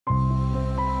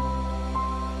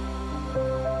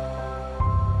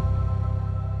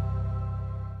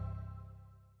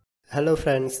Hello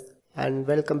friends and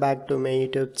welcome back to my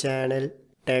YouTube channel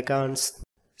Tech Ons.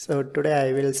 So today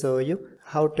I will show you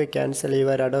how to cancel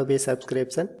your Adobe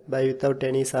subscription by without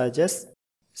any charges.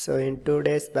 So in 2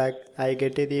 days back I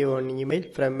get the one email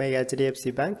from my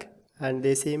HDFC bank, and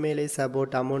this email is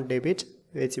about amount debit,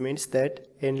 which means that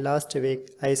in last week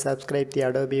I subscribed the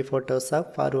Adobe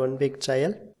Photoshop for 1 week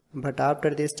trial, but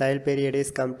after this trial period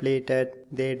is completed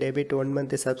they debit 1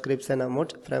 month subscription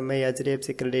amount from my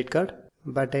HDFC credit card.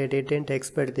 But I didn't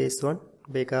expect this one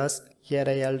because here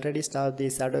I already started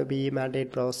this Adobe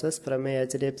e-mandate process from my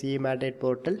HDFC e-mandate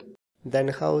portal. Then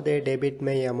how they debit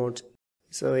my amount?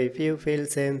 So if you feel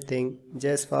same thing,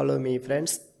 just follow me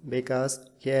friends, because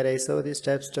here I show the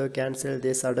steps to cancel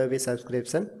this Adobe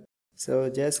subscription. So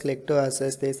just click to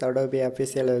access this Adobe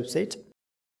official website.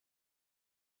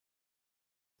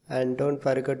 And don't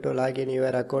forget to log in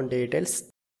your account details.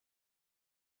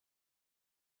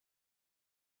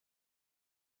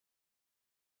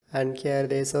 And here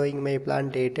they showing my plan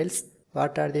details,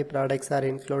 what are the products are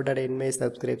included in my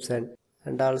subscription,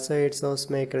 and also it shows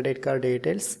my credit card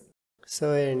details.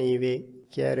 So anyway,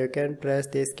 here you can press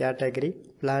this category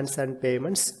plans and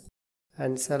payments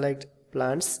and select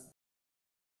plans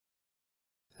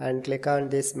and click on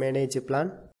this manage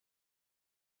plan.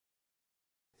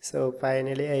 So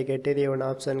finally I get the one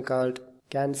option called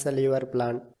cancel your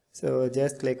plan. So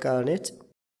just click on it.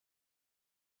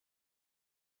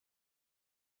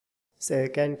 So you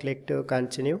can click to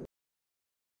continue,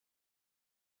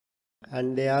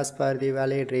 and they ask for the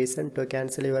valid reason to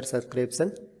cancel your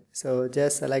subscription. So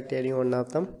just select any one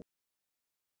of them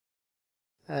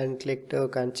and click to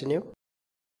continue.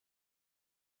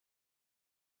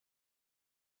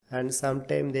 And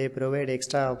sometimes they provide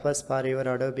extra offers for your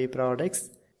Adobe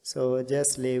products, so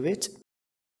just leave it.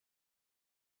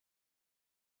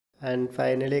 And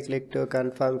finally click to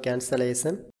confirm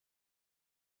cancellation.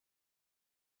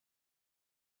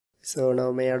 So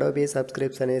now my Adobe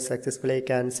subscription is successfully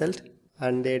cancelled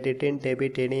and they didn't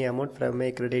debit any amount from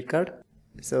my credit card.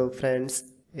 So friends,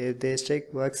 if this trick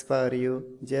works for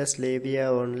you, just leave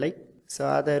a one like. So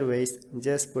otherwise,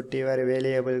 just put your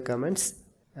valuable comments.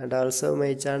 And also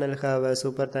my channel have a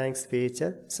super thanks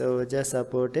feature, so just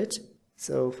support it.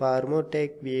 So for more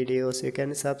tech videos, you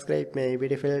can subscribe my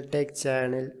beautiful tech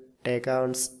channel Tech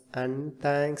Ons, and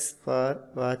thanks for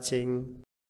watching.